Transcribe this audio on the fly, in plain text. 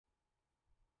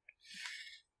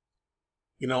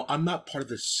I'm not part of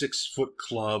the 6 foot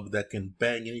club that can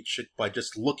bang any chick by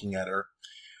just looking at her.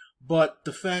 But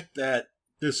the fact that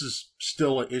this is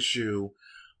still an issue,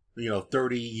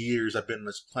 30 years I've been on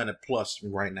this planet plus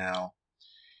right now,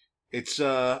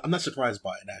 I'm not surprised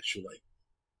by it actually.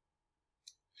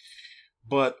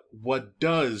 But what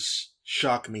does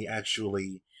shock me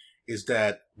actually is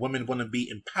that women want to be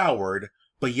empowered,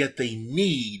 but yet they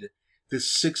need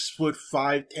this 6 foot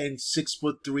 5'10",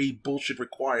 6'3" bullshit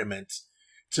requirement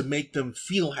to make them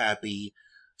feel happy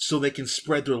so they can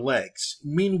spread their legs.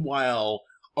 Meanwhile,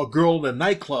 a girl in a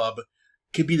nightclub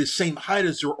could be the same height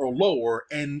as her or lower,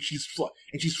 and she's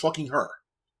fucking her.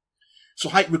 So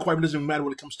height requirement doesn't matter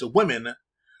when it comes to women,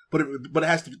 but it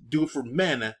has to do it for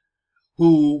men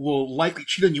who will likely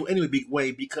cheat on you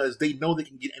anyway because they know they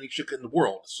can get any chick in the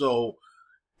world. So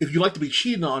if you like to be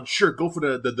cheated on, sure, go for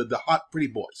the hot pretty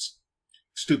boys.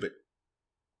 Stupid.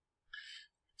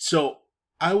 So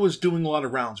I was doing a lot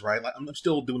of rounds, right? Like, I'm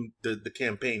still doing the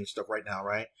campaign stuff right now,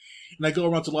 right? And I go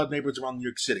around to a lot of neighborhoods around New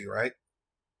York City, right?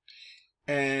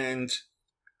 And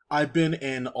I've been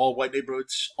in all white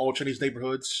neighborhoods, all Chinese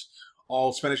neighborhoods,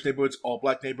 all Spanish neighborhoods, all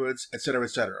black neighborhoods, etc.,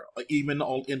 etc. Even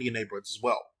all Indian neighborhoods as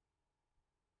well.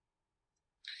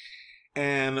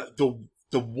 And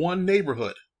the one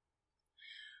neighborhood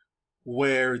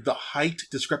where the height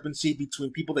discrepancy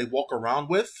between people they walk around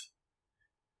with,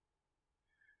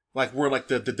 like where like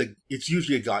the it's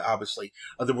usually a guy, obviously,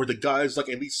 where the guy's like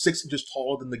at least 6 inches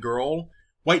taller than the girl,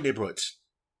 white neighborhoods.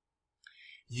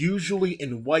 Usually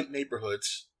in white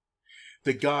neighborhoods,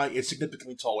 the guy is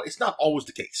significantly taller. It's not always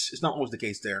the case. It's not always the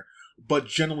case there, but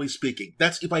generally speaking,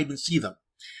 that's if I even see them.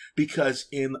 Because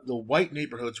in the white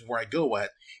neighborhoods where I go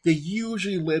at, they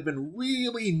usually live in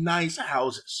really nice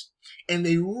houses. And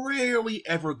they rarely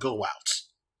ever go out.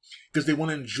 Because they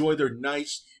want to enjoy their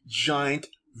nice, giant,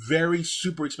 very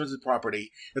super expensive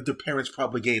property that their parents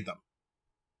probably gave them.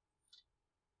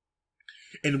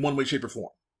 In one way, shape, or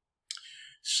form.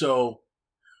 So,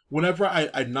 whenever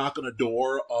I knock on a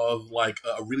door of like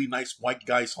a really nice white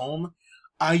guy's home,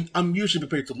 I'm usually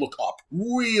prepared to look up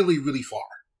really, really far.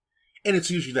 And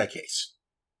it's usually that case.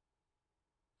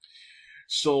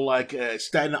 So, like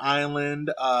Staten Island,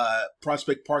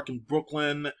 Prospect Park in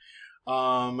Brooklyn,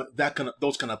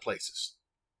 those kind of places.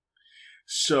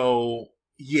 So,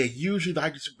 yeah, usually the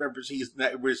height discrepancy is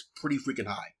pretty freaking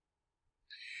high,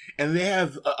 and they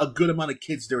have a good amount of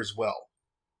kids there as well.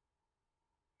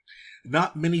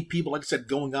 Not many people, like I said,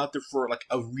 going out there for like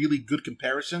a really good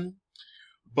comparison,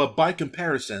 but by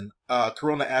comparison,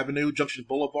 Corona Avenue, Junction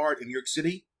Boulevard in New York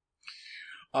City.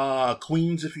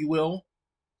 Queens, if you will,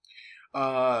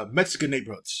 Mexican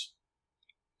neighborhoods.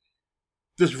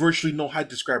 There's virtually no height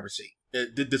discrepancy.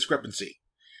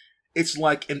 It's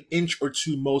like an inch or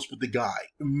two most with the guy,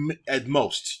 at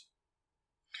most.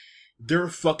 They're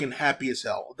fucking happy as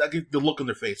hell. The look on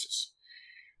their faces,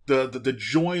 the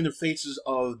joy in the faces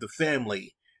of the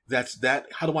family.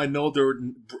 How do I know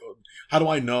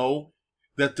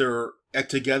that they're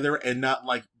together and not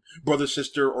like brother,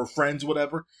 sister, or friends,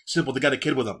 whatever? Simple, they got a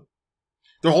kid with them.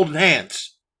 They're holding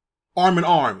hands. Arm in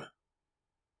arm.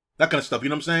 That kind of stuff, you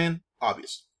know what I'm saying?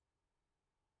 Obvious.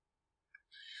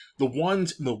 The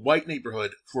ones in the white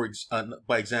neighborhood,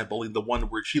 by example, the one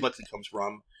where she likely comes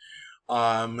from,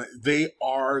 they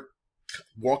are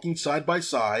walking side by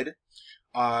side.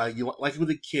 You like with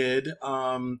a kid,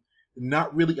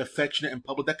 not really affectionate in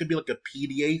public. That could be like a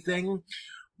PDA thing,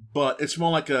 but it's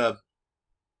more like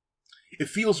it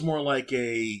feels more like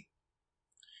a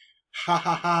ha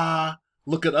ha ha,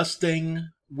 look at us thing,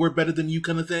 we're better than you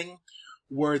kind of thing,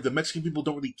 where the Mexican people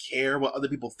don't really care what other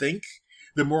people think.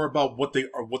 They're more about what they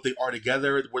are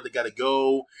together, where they gotta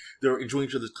go, they're enjoying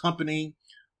each other's company.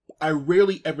 I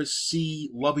rarely ever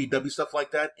see lovey-dovey stuff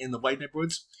like that in the white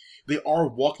neighborhoods. They are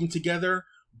walking together,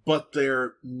 but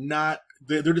they're not,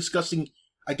 they're discussing,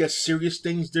 I guess, serious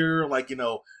things there, like,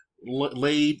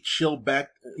 laid, chill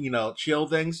back, chill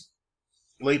things.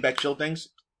 Laid back, chill things.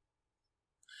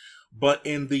 But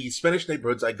in the Spanish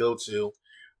neighborhoods I go to,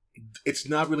 it's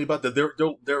not really about that.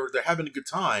 They're having a good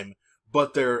time,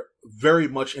 but they're very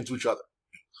much into each other.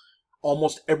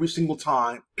 Almost every single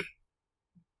time,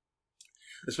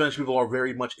 the Spanish people are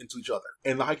very much into each other,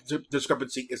 and the height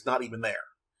discrepancy is not even there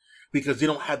because they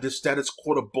don't have this status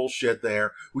quo bullshit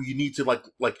there where you need to like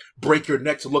break your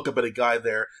neck to look up at a guy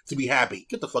there to be happy.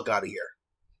 Get the fuck out of here.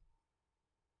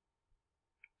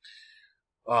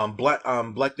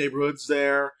 Black neighborhoods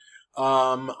there.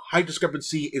 Height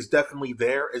discrepancy is definitely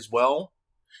there as well.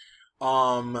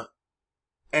 And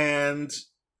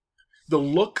the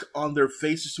look on their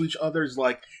faces to each other is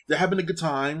like they're having a good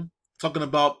time, talking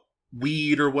about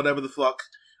weed or whatever the fuck.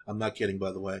 I'm not kidding,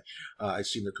 by the way. I've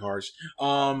seen their cars.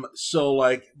 So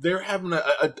like they're having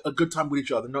a good time with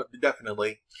each other, no,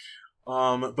 definitely.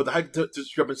 But the height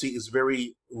discrepancy is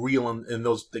very real in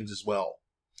those things as well.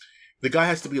 The guy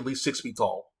has to be at least 6 feet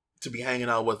tall to be hanging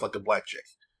out with like a black chick.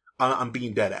 I'm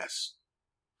being dead ass.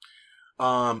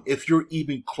 If you're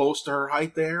even close to her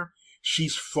height there,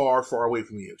 she's far, far away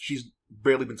from you. She's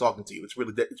barely been talking to you. It's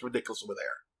ridiculous over there.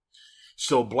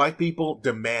 So black people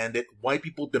demand it. White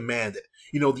people demand it.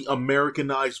 You know, the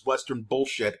Americanized Western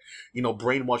bullshit, you know,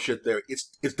 brainwash shit there.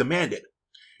 It's demanded.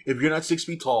 If you're not 6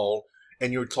 feet tall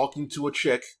and you're talking to a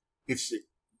chick, it's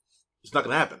not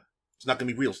going to happen. It's not going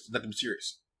to be real. It's not going to be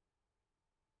serious.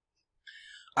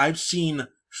 I've seen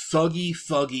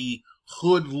thuggy,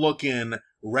 hood-looking,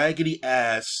 raggedy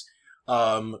ass,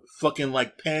 fucking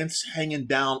like pants hanging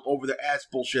down over their ass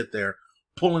bullshit there,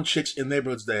 pulling chicks in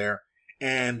neighborhoods there,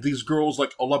 and these girls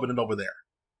like are loving it over there.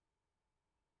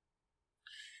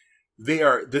 They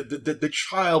are the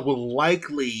child will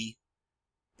likely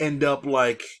end up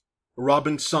like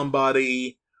robbing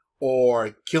somebody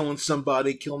or killing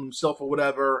somebody, killing himself or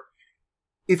whatever.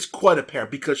 It's quite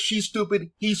apparent because she's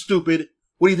stupid, he's stupid.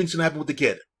 What do you think's gonna happen with the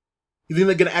kid? You think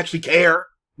they're gonna actually care?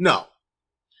 No.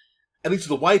 At least to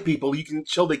the white people, you can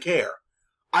show they care.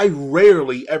 I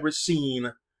rarely ever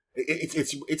seen.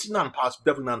 It's not impossible,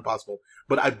 definitely not impossible.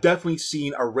 But I've definitely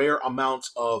seen a rare amount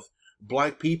of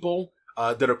black people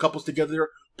that are couples together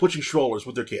pushing strollers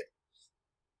with their kid.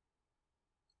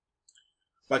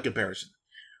 By comparison,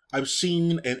 I've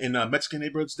seen in Mexican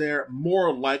neighborhoods there,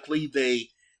 more likely they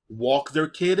walk their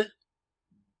kid.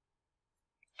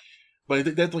 But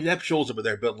that shows over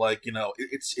there. But like, you know,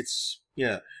 it's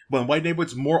yeah. But in white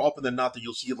neighborhoods, more often than not, that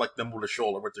you'll see like them with a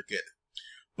stroller with their kid.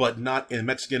 But not in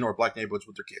Mexican or black neighborhoods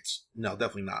with their kids. No,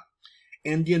 definitely not.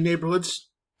 Indian neighborhoods,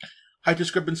 height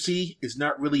discrepancy is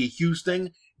not really a huge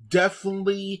thing.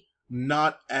 Definitely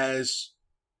not as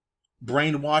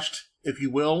brainwashed, if you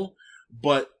will.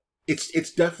 But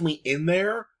it's definitely in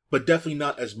there, but definitely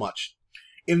not as much.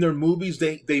 In their movies,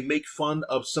 they make fun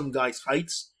of some guys'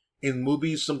 heights. In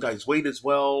movies, some guys' weight as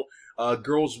well.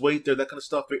 Girls' weight, there, that kind of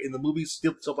stuff. In the movies,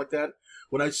 stuff like that.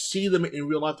 When I see them in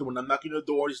real life, when I'm knocking on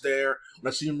doors there, when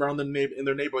I see them around in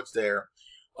their neighborhoods there,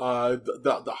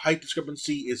 the height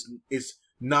discrepancy is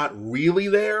not really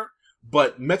there.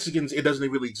 But Mexicans, it doesn't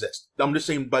really exist. I'm just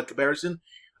saying, by comparison,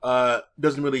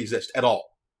 doesn't really exist at all.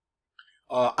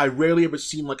 I rarely ever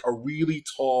seen like a really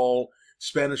tall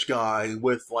Spanish guy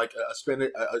with like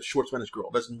a short Spanish girl.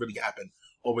 It doesn't really happen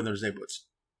over in those neighborhoods.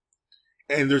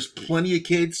 And there's plenty of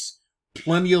kids,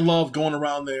 plenty of love going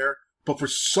around there. But for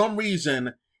some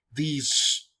reason,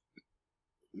 these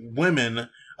women,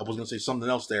 I was going to say something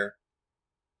else there,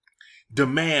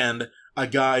 demand a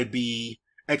guy be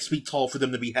X feet tall for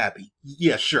them to be happy.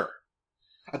 Yeah, sure.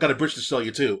 I got a bridge to sell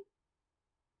you too.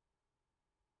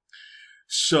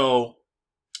 So,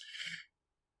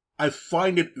 I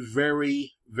find it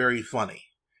very, very funny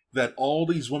that all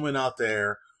these women out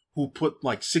there who put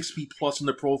like 6 feet plus in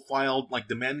their profile, like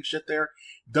demanding shit there,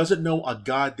 doesn't know a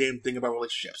goddamn thing about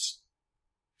relationships.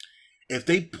 If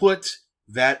they put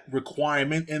that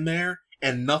requirement in there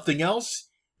and nothing else,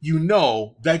 you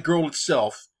know that girl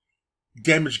itself,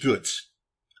 damaged goods.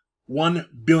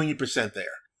 1,000,000,000% there.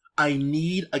 I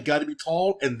need a guy to be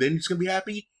tall and then he's gonna be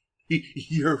happy?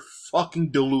 You're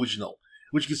fucking delusional.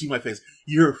 Which you can see my face.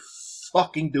 You're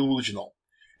fucking delusional.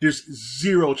 There's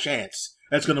zero chance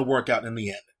that's gonna work out in the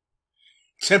end.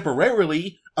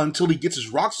 Temporarily, until he gets his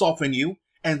rocks off in you,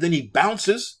 and then he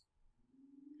bounces,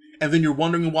 and then you're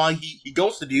wondering why he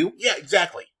ghosted you. Yeah,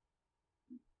 exactly.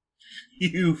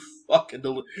 You fucking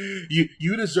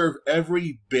you deserve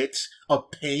every bit of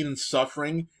pain and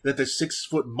suffering that the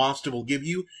 6-foot monster will give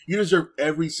you. You deserve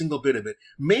every single bit of it.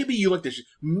 Maybe you like this shit.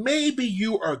 Maybe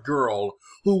you are a girl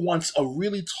who wants a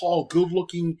really tall,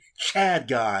 good-looking Chad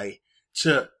guy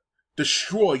to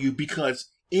destroy you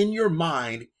because in your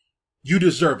mind, you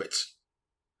deserve it.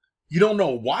 You don't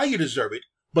know why you deserve it,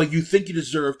 but you think you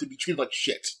deserve to be treated like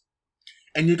shit.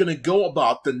 And you're going to go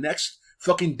about the next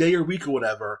fucking day or week or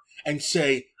whatever and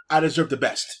say, I deserve the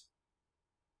best.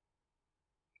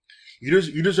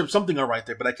 You deserve something all right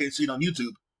there, but I can't see it on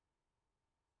YouTube.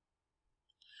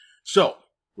 So,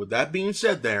 with that being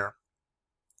said there,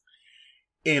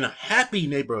 in happy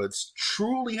neighborhoods,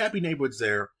 truly happy neighborhoods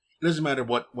there, it doesn't matter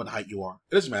what height you are.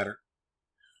 It doesn't matter.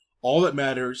 All that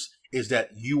matters is that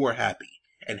you are happy.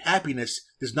 And happiness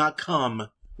does not come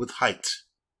with height.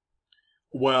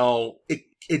 Well,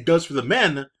 it does for the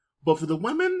men, but for the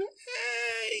women,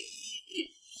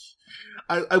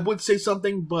 I would say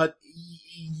something, but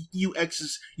you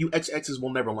XXs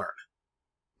will never learn.